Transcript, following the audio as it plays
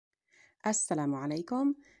Assalamu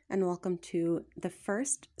alaikum, and welcome to the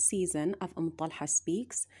first season of Talha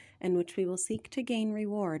Speaks, in which we will seek to gain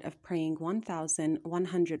reward of praying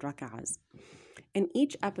 1,100 rak'ahs. In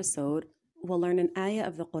each episode, we'll learn an ayah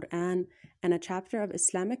of the Quran and a chapter of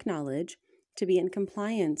Islamic knowledge to be in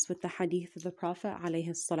compliance with the hadith of the Prophet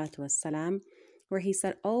ﷺ, where he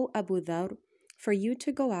said, "O Abu Dharr, for you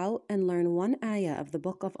to go out and learn one ayah of the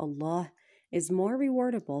Book of Allah is more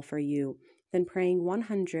rewardable for you than praying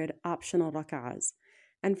 100 optional rak'ahs.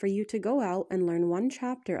 And for you to go out and learn one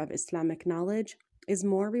chapter of Islamic knowledge is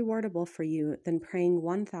more rewardable for you than praying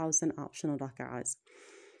 1,000 optional rak'ahs."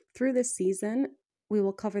 Through this season, we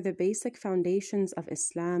will cover the basic foundations of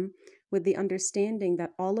Islam with the understanding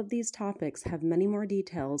that all of these topics have many more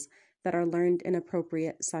details that are learned in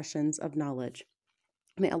appropriate sessions of knowledge.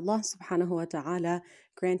 May Allah subhanahu wa ta'ala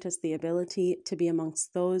grant us the ability to be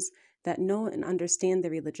amongst those that know and understand the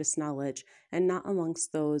religious knowledge and not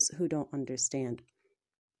amongst those who don't understand.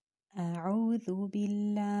 أعوذ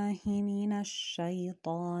بالله من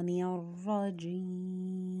الشيطان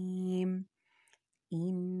الرجيم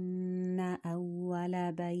إن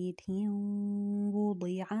أول بيت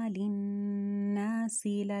وضع للناس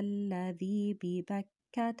للذي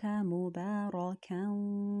ببكة مباركا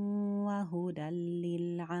وهدى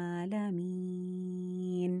للعالمين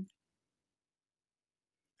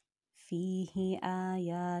فيه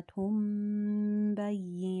آيات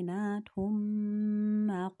بينات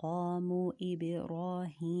مقام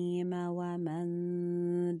إبراهيم ومن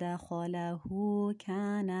دخله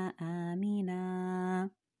كان آمنا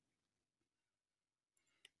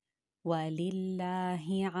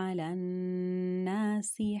ولله على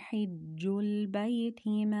الناس حج البيت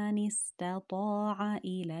من استطاع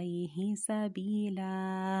إليه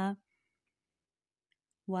سبيلا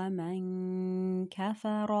ومن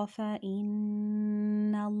كفر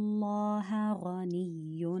فإن الله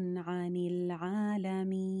غني عن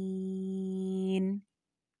العالمين.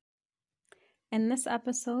 In this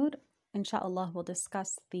episode, inshallah, we'll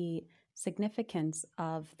discuss the significance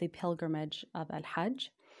of the pilgrimage of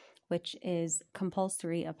Al-Hajj, which is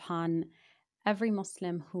compulsory upon every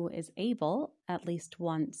Muslim who is able at least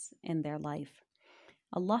once in their life.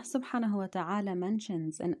 Allah subhanahu wa ta'ala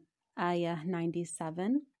mentions in Ayah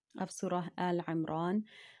 97 of Surah Al-Imran,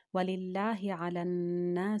 وَلِلَّهِ عَلَى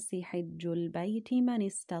النَّاسِ حِجُّ الْبَيْتِ مَنِ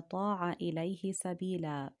اسْتَطَاعَ إِلَيْهِ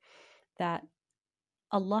سَبِيلًا, that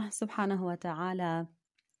Allah subhanahu wa ta'ala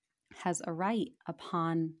has a right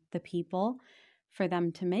upon the people for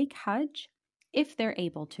them to make Hajj if they're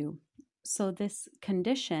able to. So this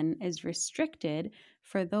condition is restricted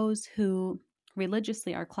for those who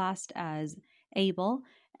religiously are classed as able,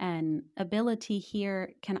 and ability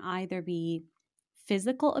here can either be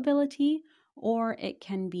physical ability or it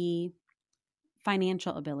can be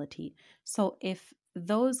financial ability. So if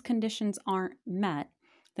those conditions aren't met,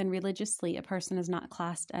 then religiously a person is not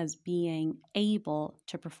classed as being able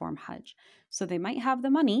to perform Hajj. So they might have the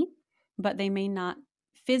money, but they may not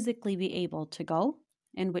physically be able to go,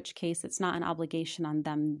 in which case it's not an obligation on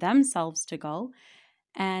themselves to go.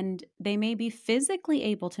 And they may be physically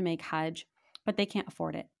able to make Hajj, but they can't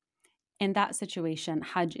afford it. In that situation,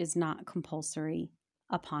 Hajj is not compulsory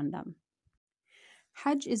upon them.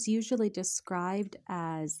 Hajj is usually described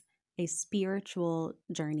as a spiritual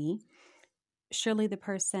journey. Surely the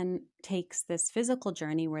person takes this physical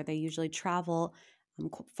journey where they usually travel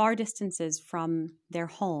far distances from their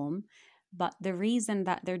home, but the reason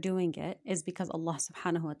that they're doing it is because Allah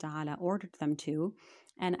subhanahu wa ta'ala ordered them to,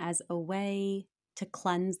 and as a way to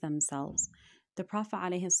cleanse themselves. The Prophet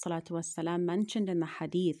ﷺ mentioned in the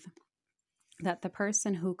hadith that the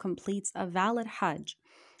person who completes a valid Hajj,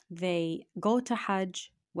 they go to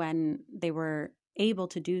Hajj when they were able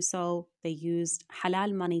to do so, they used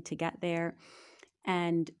halal money to get there,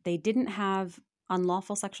 and they didn't have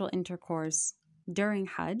unlawful sexual intercourse during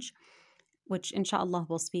Hajj, which inshallah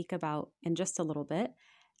we'll speak about in just a little bit.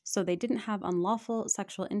 So they didn't have unlawful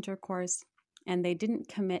sexual intercourse and they didn't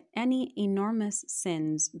commit any enormous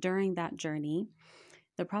sins during that journey.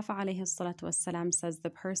 The Prophet ﷺ says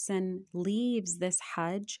the person leaves this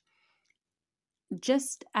Hajj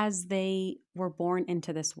just as they were born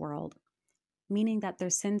into this world, meaning that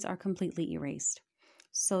their sins are completely erased.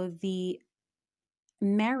 So the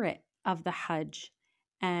merit of the Hajj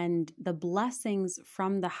and the blessings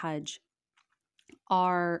from the Hajj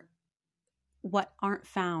are what aren't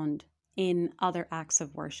found in other acts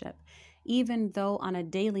of worship. Even though on a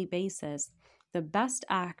daily basis, the best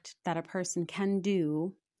act that a person can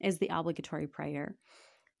do is the obligatory prayer.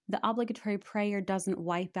 The obligatory prayer doesn't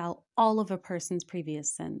wipe out all of a person's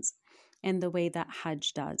previous sins in the way that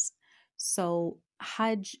Hajj does. So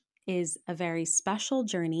Hajj is a very special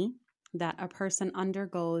journey that a person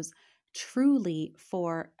undergoes truly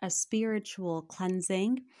for a spiritual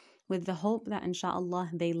cleansing, with the hope that inshallah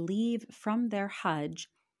they leave from their Hajj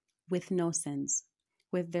with no sins,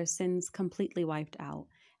 with their sins completely wiped out.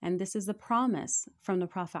 And this is a promise from the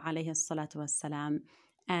Prophet ﷺ,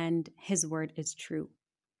 and his word is true.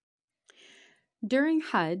 During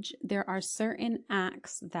Hajj, there are certain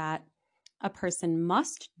acts that a person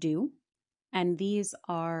must do, and these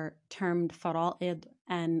are termed fara'id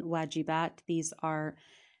and wajibat. These are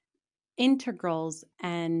integrals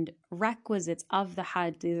and requisites of the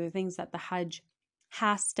Hajj. These are things that the Hajj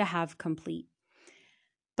has to have complete.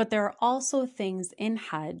 But there are also things in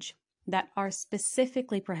Hajj that are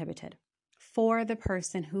specifically prohibited for the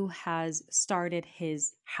person who has started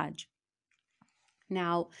his Hajj.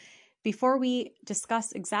 Now, before we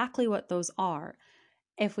discuss exactly what those are,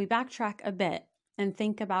 if we backtrack a bit and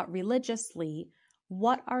think about religiously,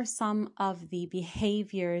 what are some of the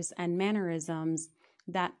behaviors and mannerisms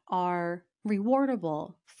that are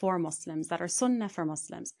rewardable for Muslims, that are sunnah for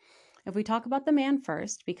Muslims? If we talk about the man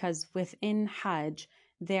first, because within Hajj,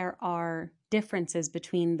 there are differences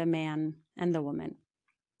between the man and the woman.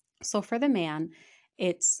 So for the man,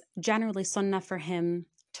 it's generally sunnah for him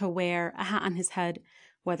to wear a hat on his head,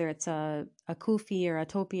 whether it's a kufi or a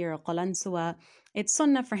topi or a qalansuwa. It's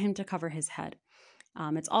sunnah for him to cover his head.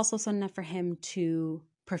 It's also sunnah for him to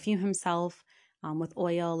perfume himself with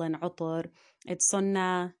oil and utur. It's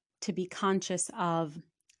sunnah to be conscious of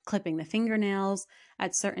clipping the fingernails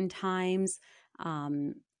at certain times,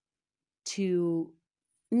 to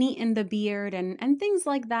neaten the beard and things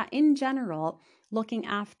like that in general, looking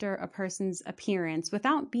after a person's appearance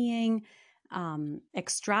without being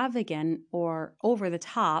extravagant or over the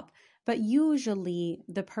top, but usually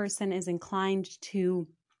the person is inclined to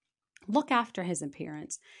look after his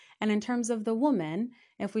appearance. And in terms of the woman,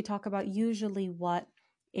 if we talk about usually what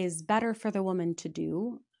is better for the woman to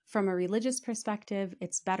do, from a religious perspective,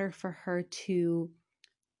 it's better for her to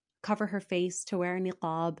cover her face, to wear a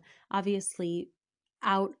niqab, obviously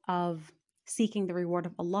out of seeking the reward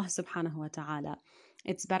of Allah subhanahu wa ta'ala.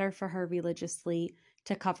 It's better for her religiously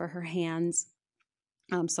to cover her hands,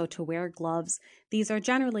 so to wear gloves. These are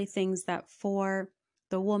generally things that for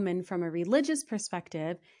the woman from a religious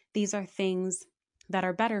perspective, these are things that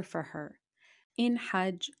are better for her. In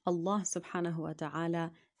Hajj, Allah subhanahu wa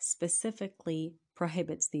ta'ala specifically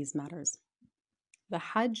prohibits these matters. The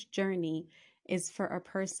Hajj journey is for a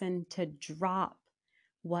person to drop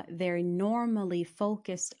what they're normally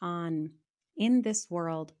focused on in this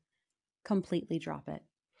world, completely drop it.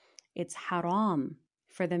 It's haram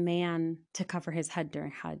for the man to cover his head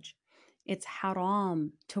during Hajj. It's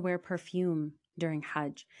haram to wear perfume during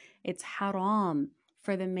Hajj. It's haram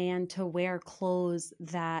for the man to wear clothes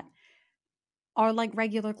that are like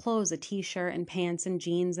regular clothes, a t-shirt and pants and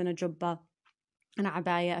jeans and a jubbah, an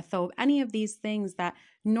abaya, a thobe, any of these things that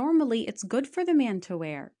normally it's good for the man to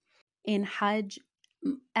wear. In Hajj,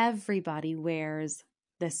 everybody wears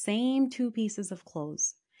the same two pieces of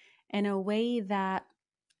clothes in a way that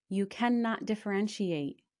you cannot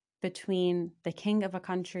differentiate between the king of a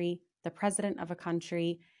country, the president of a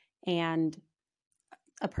country, and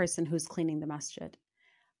a person who's cleaning the masjid.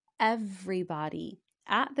 Everybody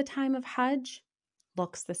at the time of Hajj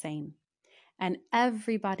looks the same. And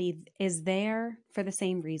everybody is there for the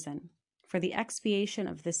same reason, for the expiation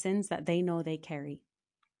of the sins that they know they carry.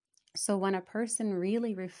 So when a person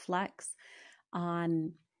really reflects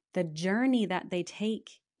on the journey that they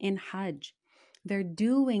take in Hajj, they're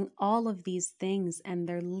doing all of these things and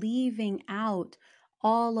they're leaving out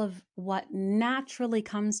all of what naturally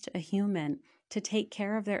comes to a human to take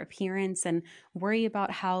care of their appearance and worry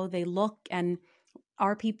about how they look and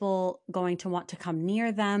are people going to want to come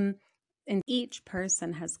near them. And each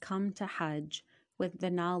person has come to Hajj with the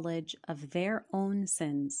knowledge of their own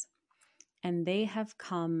sins, and they have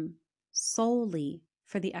come solely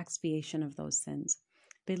for the expiation of those sins,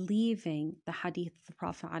 believing the hadith of the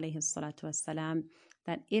Prophet ﷺ,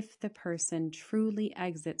 that if the person truly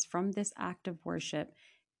exits from this act of worship,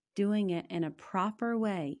 doing it in a proper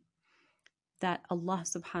way, that Allah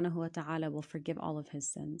subhanahu wa ta'ala will forgive all of his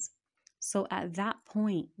sins. So at that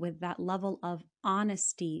point, with that level of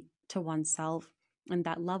honesty to oneself and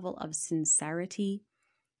that level of sincerity,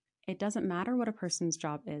 it doesn't matter what a person's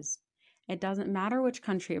job is. It doesn't matter which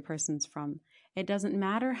country a person's from. It doesn't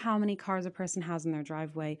matter how many cars a person has in their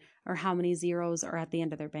driveway or how many zeros are at the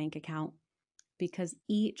end of their bank account, because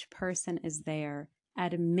each person is there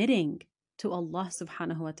admitting to Allah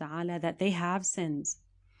subhanahu wa ta'ala that they have sins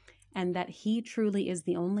and that He truly is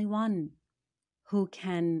the only one who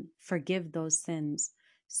can forgive those sins.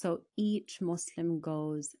 So each Muslim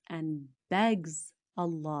goes and begs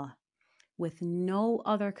Allah with no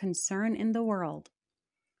other concern in the world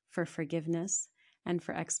for forgiveness and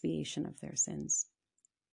for expiation of their sins.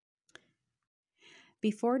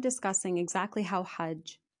 Before discussing exactly how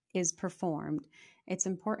Hajj is performed, it's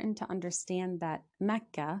important to understand that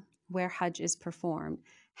Mecca, where Hajj is performed,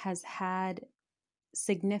 has had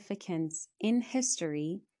significance in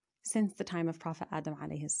history since the time of Prophet Adam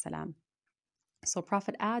alayhi salam. So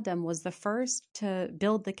Prophet Adam was the first to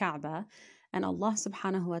build the Kaaba, and Allah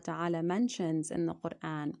subhanahu wa ta'ala mentions in the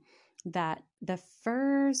Quran that the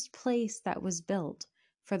first place that was built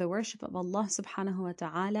for the worship of Allah subhanahu wa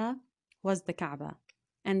ta'ala was the Kaaba,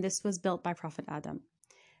 and this was built by Prophet Adam.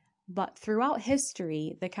 But throughout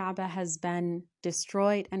history, the Kaaba has been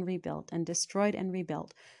destroyed and rebuilt and destroyed and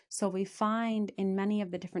rebuilt. So we find in many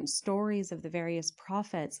of the different stories of the various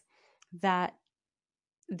prophets that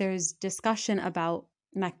there's discussion about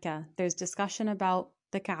Mecca, there's discussion about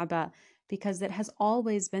the Kaaba, because it has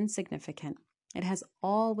always been significant. It has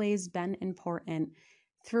always been important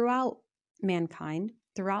throughout mankind,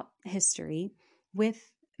 throughout history, with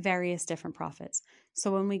various different prophets.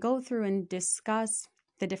 So when we go through and discuss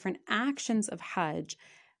the different actions of Hajj,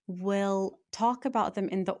 we'll talk about them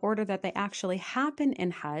in the order that they actually happen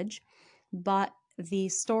in Hajj, but the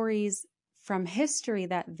stories from history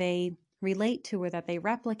that they relate to or that they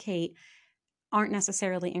replicate aren't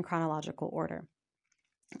necessarily in chronological order.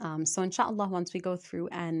 So inshallah, once we go through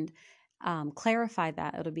and clarify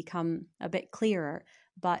that, it'll become a bit clearer.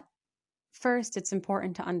 But first, it's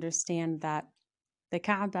important to understand that the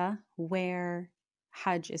Kaaba, where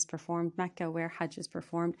Hajj is performed, Mecca, where Hajj is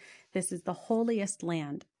performed, this is the holiest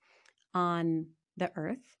land on the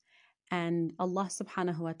earth. And Allah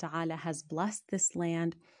subhanahu wa ta'ala has blessed this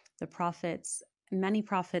land. The prophets, many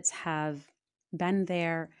prophets have been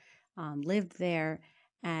there, lived there,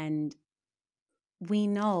 and we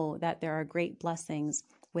know that there are great blessings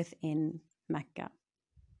within Mecca.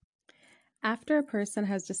 After a person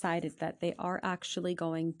has decided that they are actually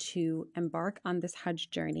going to embark on this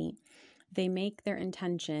Hajj journey, they make their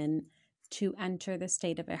intention to enter the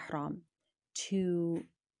state of Ihram, to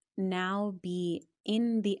now be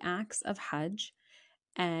in the acts of Hajj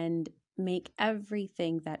and make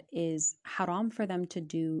everything that is haram for them to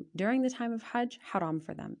do during the time of Hajj haram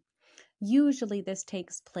for them. Usually this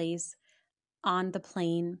takes place on the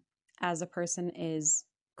plane as a person is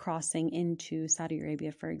crossing into Saudi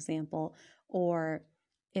Arabia, for example, or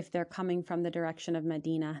if they're coming from the direction of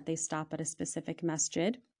Medina, they stop at a specific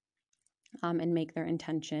masjid and make their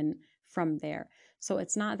intention from there. So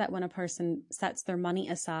it's not that when a person sets their money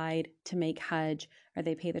aside to make Hajj or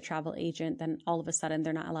they pay the travel agent, then all of a sudden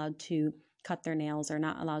they're not allowed to cut their nails or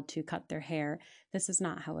not allowed to cut their hair. This is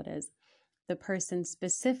not how it is. The person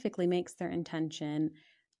specifically makes their intention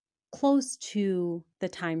close to the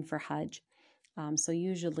time for Hajj. So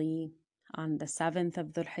usually on the 7th of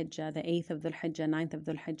Dhul Hijjah, the 8th of Dhul Hijjah, 9th of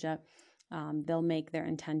Dhul Hijjah, they'll make their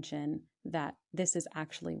intention that this is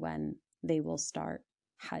actually when they will start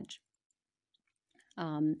Hajj.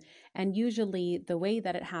 And usually the way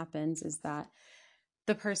that it happens is that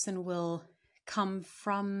the person will come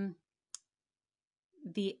from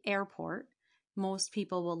the airport. Most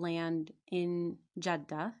people will land in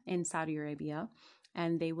Jeddah in Saudi Arabia,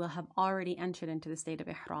 and they will have already entered into the state of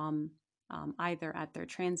Ihram, either at their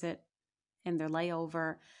transit, in their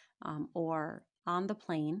layover, or on the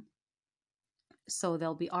plane. So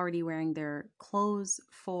they'll be already wearing their clothes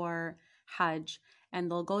for Hajj, and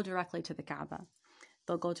they'll go directly to the Kaaba.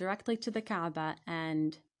 They'll go directly to the Kaaba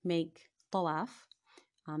and make tawaf.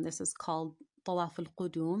 This is called tawaf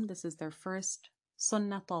al-qudum. This is their first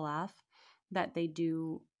sunnah tawaf that they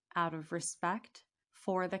do out of respect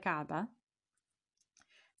for the Kaaba.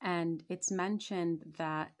 And it's mentioned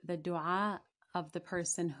that the dua of the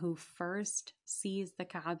person who first sees the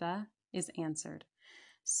Kaaba is answered.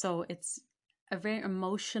 So it's a very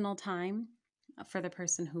emotional time for the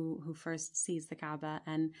person who first sees the Kaaba.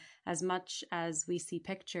 And as much as we see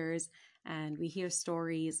pictures and we hear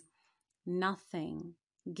stories, nothing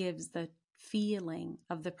gives the feeling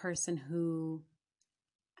of the person who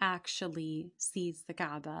actually sees the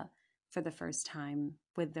Kaaba for the first time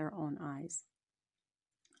with their own eyes.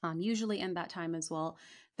 Usually in that time as well,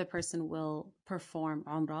 the person will perform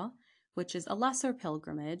Umrah, which is a lesser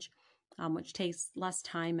pilgrimage, which takes less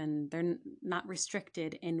time, and they're not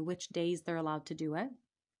restricted in which days they're allowed to do it.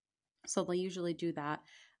 So they'll usually do that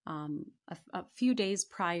a few days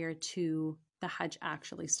prior to the Hajj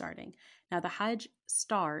actually starting. Now the Hajj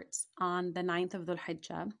starts on the 9th of Dhul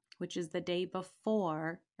Hijjah, which is the day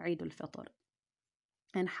before Eid al-Fitr.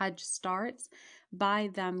 And Hajj starts by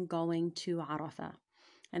them going to Arafah.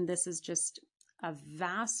 And this is just a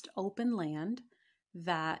vast open land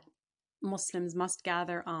that Muslims must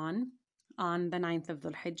gather on the 9th of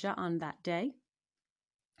Dhul Hijjah, on that day.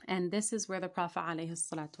 And this is where the Prophet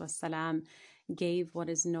ﷺ gave what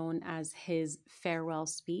is known as his farewell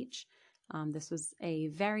speech. This was a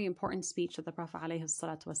very important speech that the Prophet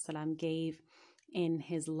ﷺ gave in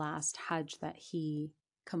his last Hajj that he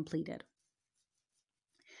completed.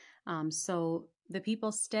 So the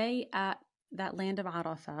people stay at that land of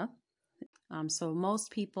Arafah. So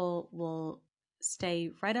most people will stay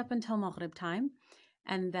right up until Maghrib time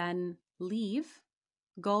and then leave,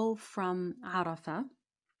 go from Arafah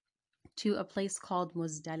to a place called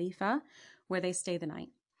Muzdalifah, where they stay the night.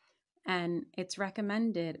 And it's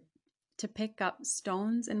recommended to pick up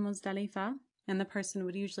stones in Muzdalifah, and the person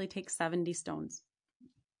would usually take 70 stones.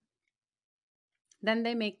 Then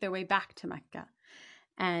they make their way back to Mecca.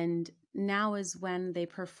 And now is when they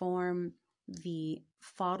perform the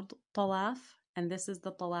Fard Tawaf, and this is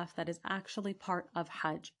the Tawaf that is actually part of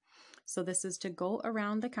Hajj. So this is to go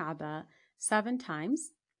around the Kaaba 7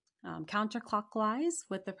 times, counterclockwise,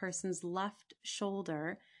 with the person's left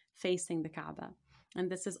shoulder facing the Kaaba. And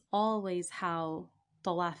this is always how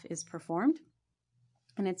Tawaf is performed.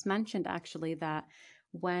 And it's mentioned actually that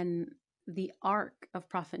when the ark of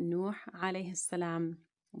Prophet Nuh alayhi salam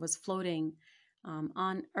was floating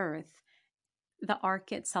on earth, the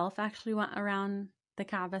ark itself actually went around the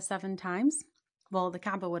Kaaba 7 times. Well, the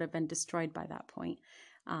Kaaba would have been destroyed by that point,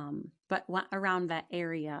 but went around that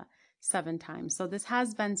area 7 times. So this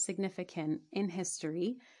has been significant in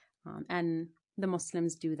history, and the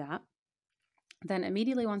Muslims do that. Then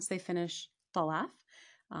immediately once they finish Tawaf,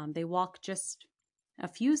 they walk just a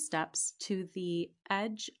few steps to the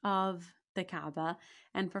edge of the Kaaba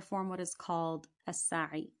and perform what is called a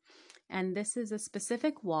sa'i. And this is a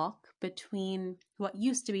specific walk between what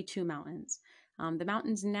used to be 2 mountains. The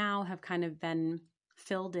mountains now have kind of been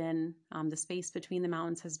filled in. The space between the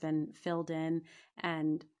mountains has been filled in,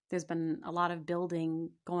 and there's been a lot of building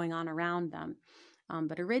going on around them.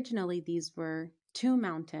 But originally, these were 2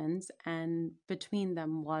 mountains, and between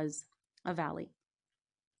them was a valley.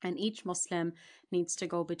 And each Muslim needs to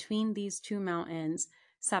go between these 2 mountains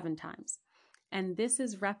 7 times. And this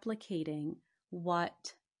is replicating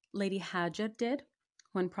what Lady Hajar did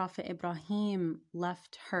when Prophet Ibrahim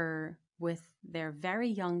left her with their very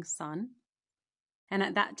young son. And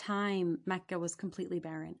at that time, Mecca was completely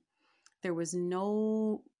barren. There was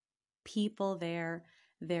no people there.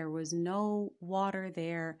 There was no water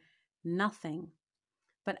there, nothing.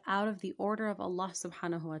 But out of the order of Allah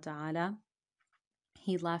subhanahu wa ta'ala,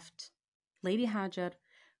 He left Lady Hajar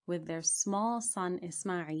with their small son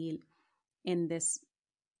Ismail in this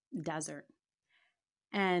desert.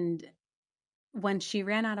 And when she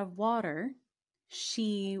ran out of water,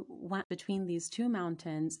 she went between these 2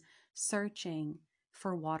 mountains searching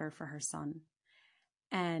for water for her son.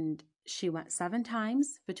 And she went 7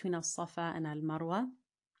 times between Al-Safa and Al-Marwa.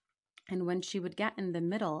 And when she would get in the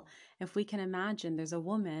middle, if we can imagine, there's a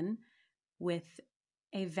woman with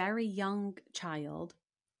a very young child,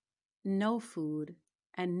 no food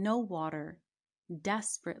and no water,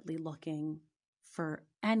 desperately looking for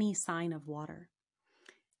any sign of water.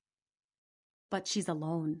 But she's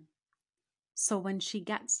alone. So when she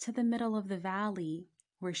gets to the middle of the valley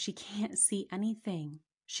where she can't see anything,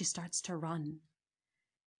 she starts to run.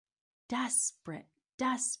 Desperate,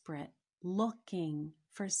 looking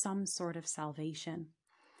for some sort of salvation.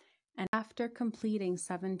 And after completing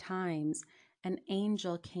 7 times, an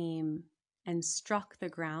angel came and struck the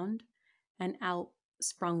ground, and out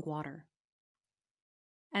sprung water.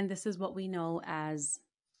 And this is what we know as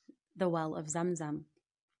the well of Zamzam.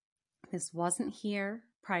 This wasn't here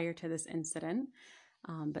prior to this incident,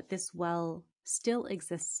 but this well still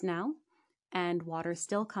exists now, and water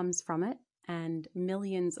still comes from it, and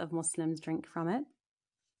millions of Muslims drink from it.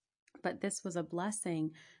 But this was a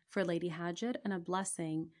blessing for Lady Hajar and a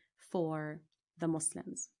blessing for the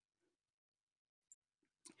Muslims.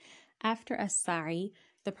 After a sa'i,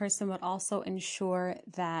 the person would also ensure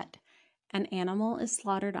that an animal is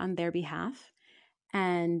slaughtered on their behalf,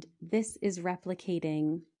 and this is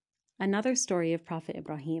replicating another story of Prophet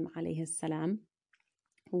Ibrahim alayhi salam,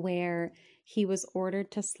 where he was ordered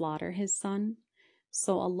to slaughter his son.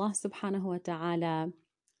 So Allah subhanahu wa ta'ala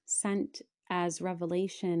sent as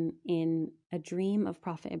revelation in a dream of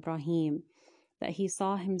Prophet Ibrahim that he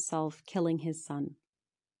saw himself killing his son.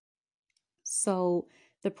 So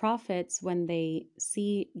the prophets, when they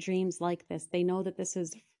see dreams like this, they know that this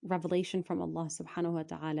is revelation from Allah subhanahu wa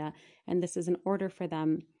ta'ala, and this is an order for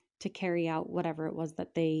them to carry out whatever it was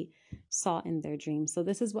that they saw in their dreams. So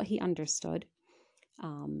this is what he understood.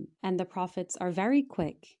 And the prophets are very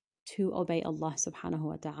quick to obey Allah subhanahu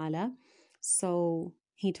wa ta'ala. So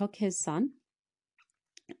he took his son,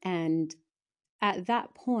 and at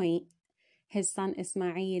that point, his son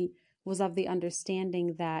Ismail was of the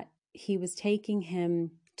understanding that he was taking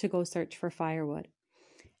him to go search for firewood.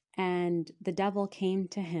 And the devil came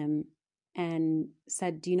to him and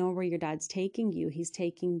said, "Do you know where your dad's taking you? He's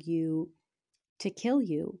taking you to kill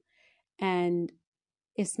you." And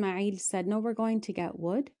Ismail said, "No, we're going to get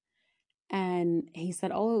wood." And he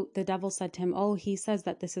said, "Oh," the devil said to him, "Oh, he says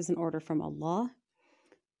that this is an order from Allah."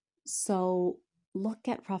 So look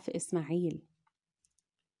at Prophet Ismail.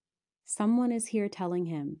 Someone is here telling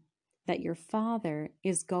him that your father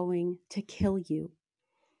is going to kill you.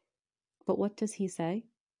 But what does he say?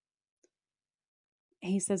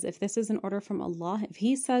 He says, if this is an order from Allah, if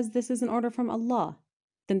he says this is an order from Allah,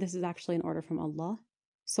 then this is actually an order from Allah.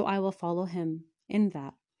 So I will follow him in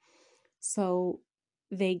that. So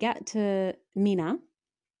they get to Mina,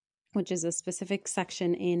 which is a specific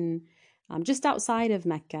section in just outside of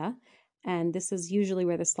Mecca. And this is usually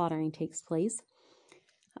where the slaughtering takes place.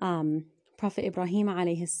 Prophet Ibrahim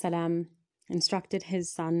alayhi salam instructed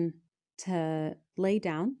his son to lay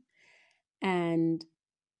down, and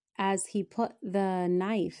as he put the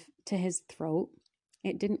knife to his throat,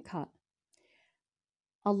 it didn't cut.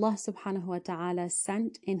 Allah subhanahu wa ta'ala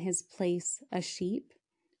sent in his place a sheep,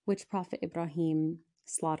 which Prophet Ibrahim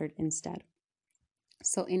slaughtered instead.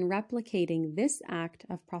 So in replicating this act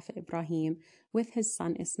of Prophet Ibrahim with his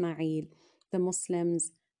son Ismail, the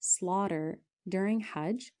Muslims slaughter during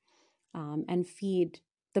Hajj and feed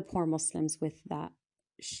the poor Muslims with that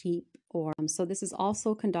sheep. So this is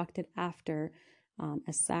also conducted after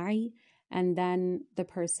a sa'i, and then the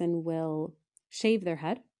person will shave their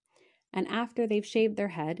head. And after they've shaved their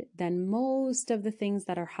head, then most of the things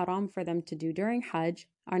that are haram for them to do during Hajj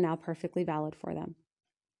are now perfectly valid for them.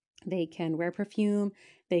 They can wear perfume,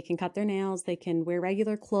 they can cut their nails, they can wear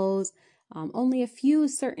regular clothes. Only a few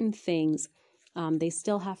certain things, they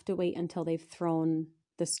still have to wait until they've thrown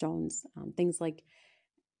the stones. Things like,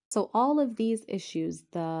 so all of these issues,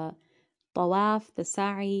 the tawaf, the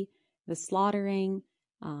sa'i, the slaughtering,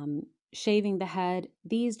 shaving the head,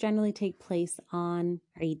 these generally take place on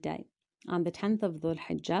Eid Day, on the 10th of Dhul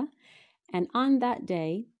Hijjah. And on that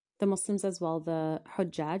day, the Muslims as well, the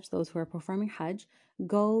Hujjaj, those who are performing Hajj,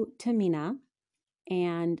 go to Mina,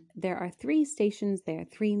 and there are 3 stations there,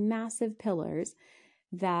 3 massive pillars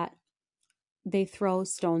that they throw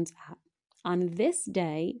stones at. On this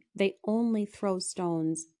day, they only throw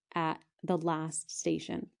stones at the last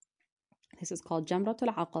station. This is called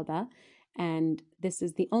Jamratul Aqaba, and this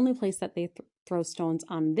is the only place that they throw stones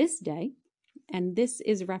on this day. And this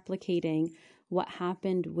is replicating what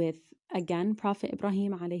happened with, again, Prophet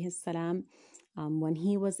Ibrahim alayhi salam. When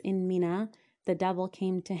he was in Mina, the devil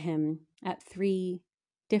came to him at 3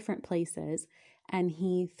 different places, and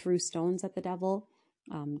he threw stones at the devil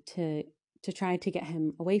to try to get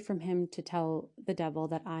him away from him, to tell the devil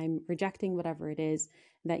that I'm rejecting whatever it is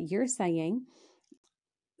that you're saying.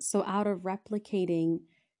 So out of replicating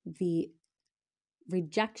the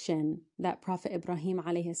rejection that Prophet Ibrahim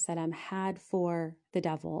alayhi salam had for the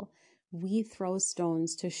devil, we throw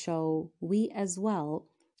stones to show we as well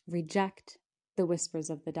reject the whispers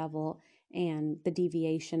of the devil and the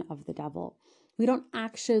deviation of the devil. We don't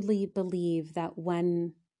actually believe that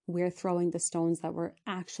when we're throwing the stones that we're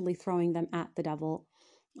actually throwing them at the devil.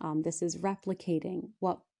 This is replicating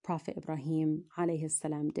what Prophet Ibrahim alayhi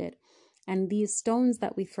salam did. And these stones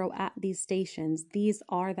that we throw at these stations, these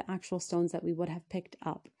are the actual stones that we would have picked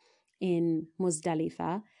up in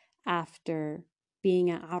Muzdalifah after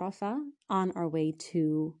being at Arafah on our way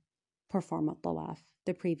to perform at-Tawaf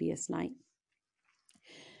the previous night.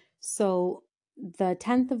 So the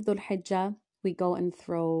 10th of Dhul Hijjah, we go and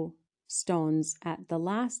throw stones at the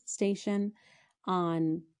last station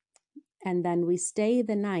and then we stay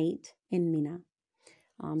the night in Mina.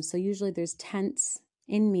 So usually there's tents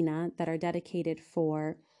in Mina that are dedicated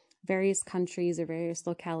for various countries or various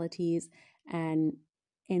localities. And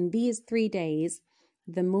in these 3 days,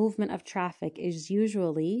 the movement of traffic is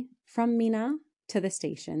usually from Mina to the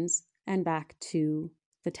stations and back to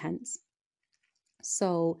the tents.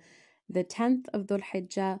 So the 10th of Dhul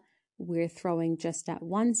Hijjah, we're throwing just at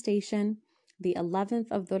 1 station. The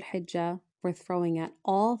 11th of Dhul Hijjah, we're throwing at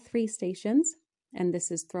all 3 stations. And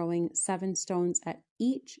this is throwing 7 stones at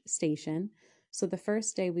each station. So the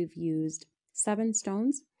first day we've used 7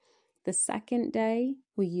 stones. The second day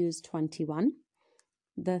we used 21.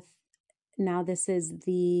 Now this is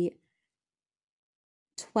the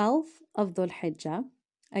 12th of Dhul Hijjah.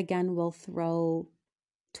 Again, we'll throw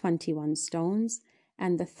 21 stones.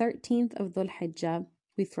 And the 13th of Dhul Hijjah,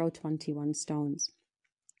 we throw 21 stones.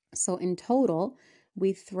 So in total,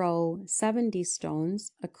 we throw 70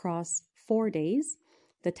 stones across 4 days,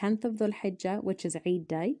 the 10th of Dhul Hijjah, which is Eid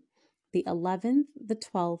Day, the 11th, the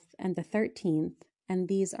 12th, and the 13th, and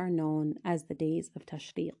these are known as the days of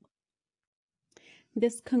Tashriq.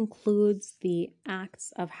 This concludes the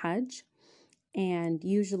acts of Hajj, and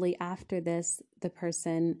usually after this, the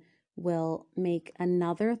person will make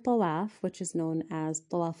another tawaf, which is known as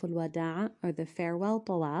Tawaf al-Wada' or the farewell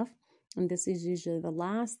tawaf, and this is usually the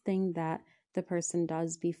last thing that the person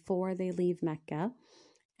does before they leave Mecca,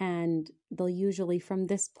 and they'll usually from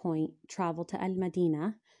this point travel to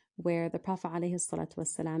Al-Madinah, where the Prophet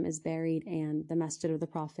ﷺ is buried and the Masjid of the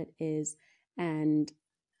Prophet is, and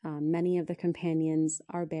many of the companions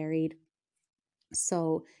are buried.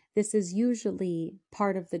 So this is usually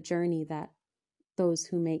part of the journey that those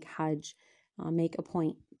who make Hajj make a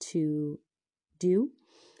point to do.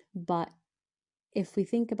 But if we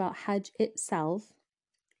think about Hajj itself,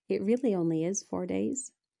 it really only is 4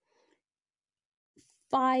 days.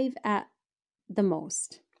 5 at the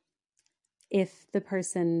most, if the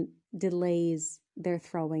person delays their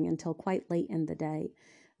throwing until quite late in the day.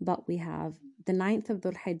 But we have the 9th of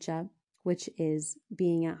Dhul Hijjah, which is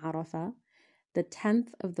being at Arafah, the 10th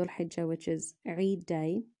of Dhul Hijjah, which is Eid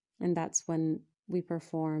Day, and that's when we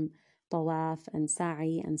perform tawaf and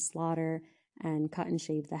sa'i and slaughter and cut and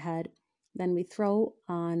shave the head. Then we throw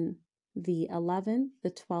on the 11th,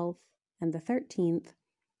 the 12th, and the 13th.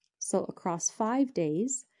 So across 5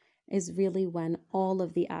 days is really when all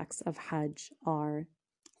of the acts of Hajj are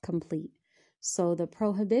complete. So the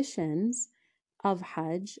prohibitions of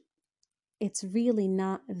Hajj, it's really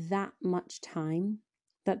not that much time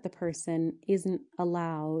that the person isn't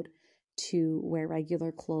allowed to wear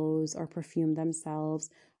regular clothes or perfume themselves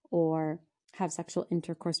or have sexual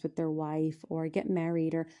intercourse with their wife or get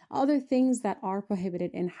married or other things that are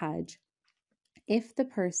prohibited in Hajj. If the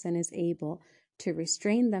person is able to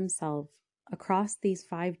restrain themselves across these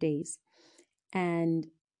 5 days and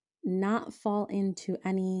not fall into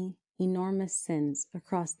any enormous sins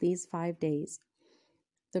across these 5 days,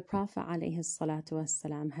 the Prophet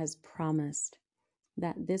ﷺ has promised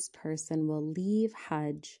that this person will leave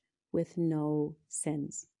Hajj with no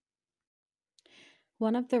sins.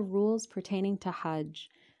 One of the rules pertaining to Hajj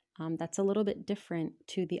that's a little bit different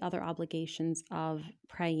to the other obligations of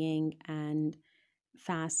praying and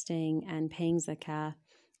fasting and paying zakah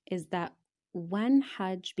is that when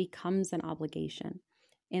Hajj becomes an obligation,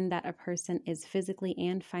 in that a person is physically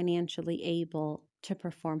and financially able to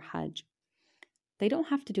perform Hajj, they don't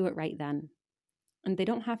have to do it right then. And they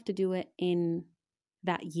don't have to do it in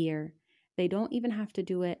that year. They don't even have to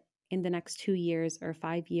do it in the next 2 years or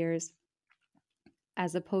 5 years,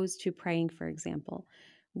 as opposed to praying, for example.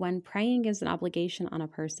 When praying is an obligation on a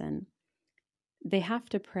person, they have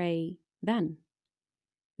to pray then.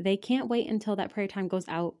 They can't wait until that prayer time goes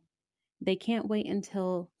out. They can't wait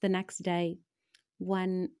until the next day.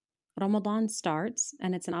 When Ramadan starts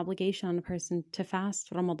and it's an obligation on a person to fast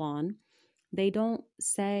Ramadan, they don't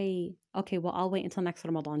say, okay, well, I'll wait until next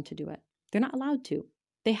Ramadan to do it. They're not allowed to.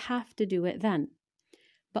 They have to do it then.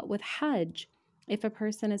 But with Hajj, if a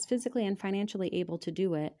person is physically and financially able to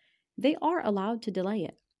do it, they are allowed to delay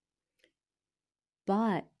it.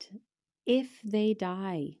 But if they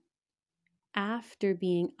die after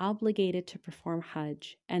being obligated to perform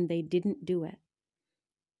Hajj and they didn't do it,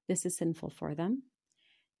 this is sinful for them.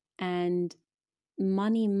 And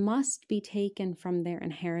money must be taken from their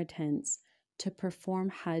inheritance to perform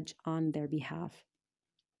Hajj on their behalf.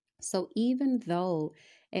 So even though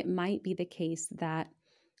it might be the case that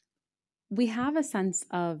we have a sense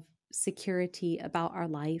of security about our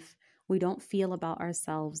life, we don't feel about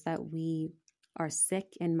ourselves that we are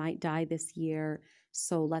sick and might die this year,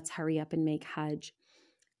 so let's hurry up and make Hajj.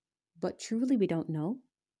 But truly, we don't know.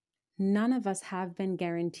 None of us have been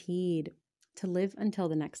guaranteed to live until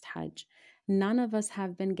the next Hajj. None of us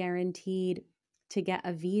have been guaranteed to get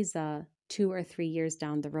a visa 2 or 3 years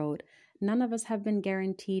down the road. None of us have been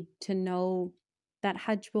guaranteed to know that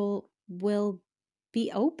Hajj will be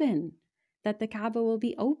open, that the Kaaba will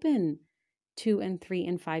be open 2 and 3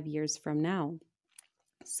 and 5 years from now.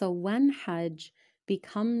 So when Hajj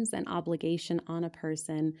becomes an obligation on a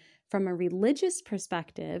person from a religious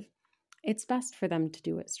perspective, it's best for them to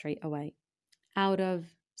do it straight away out of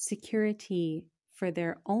security for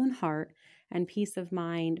their own heart and peace of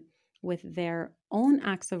mind with their own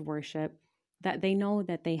acts of worship, that they know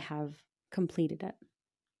that they have completed it.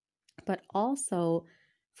 But also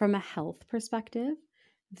from a health perspective,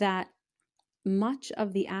 that much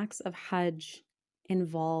of the acts of Hajj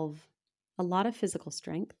involve a lot of physical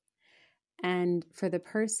strength. And for the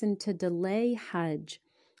person to delay Hajj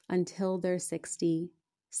until they're 60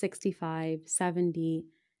 65, 70,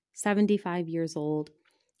 75 years old,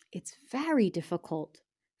 it's very difficult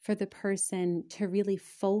for the person to really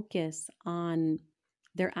focus on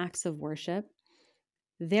their acts of worship.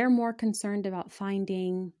 They're more concerned about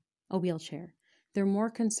finding a wheelchair. They're more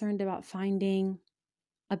concerned about finding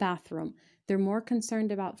a bathroom. They're more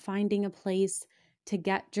concerned about finding a place to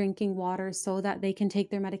get drinking water so that they can take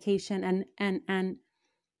their medication. And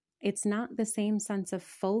it's not the same sense of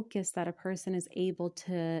focus that a person is able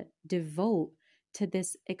to devote to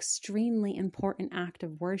this extremely important act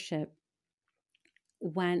of worship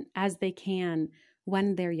as they can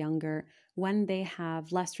when they're younger, when they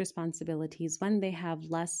have less responsibilities, when they have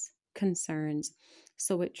less concerns.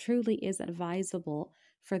 So it truly is advisable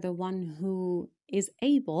for the one who is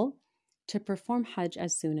able to perform Hajj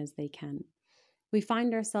as soon as they can. We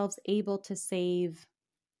find ourselves able to save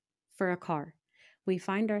for a car. We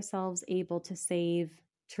find ourselves able to save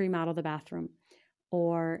to remodel the bathroom,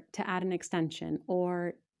 or to add an extension,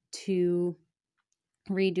 or to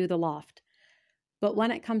redo the loft. But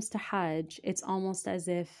when it comes to Hajj, it's almost as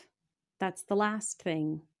if that's the last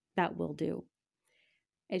thing that we'll do.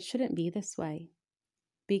 It shouldn't be this way,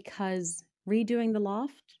 because redoing the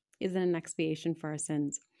loft isn't an expiation for our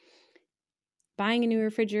sins. Buying a new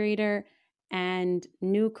refrigerator and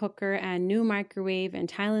new cooker and new microwave and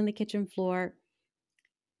tiling the kitchen floor,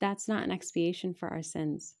 that's not an expiation for our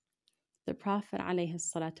sins. The Prophet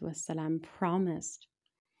ﷺ promised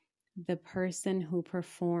the person who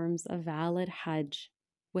performs a valid Hajj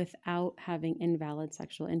without having invalid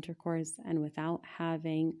sexual intercourse and without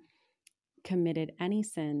having committed any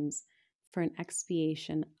sins for an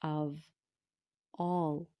expiation of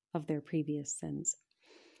all of their previous sins.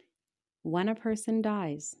 When a person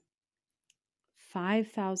dies,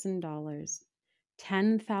 $5,000,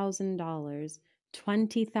 $10,000,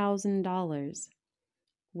 $20,000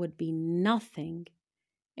 would be nothing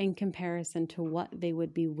in comparison to what they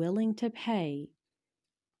would be willing to pay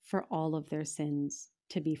for all of their sins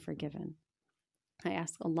to be forgiven. I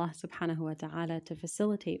ask Allah subhanahu wa ta'ala to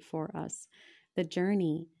facilitate for us the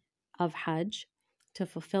journey of Hajj, to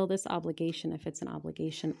fulfill this obligation if it's an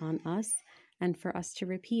obligation on us, and for us to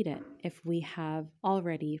repeat it if we have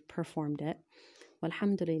already performed it.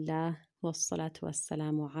 Walhamdulillah, wassalatu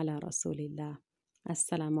wassalamu ala rasulillah.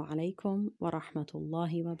 Assalamu alaikum wa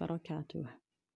rahmatullahi wa barakatuh.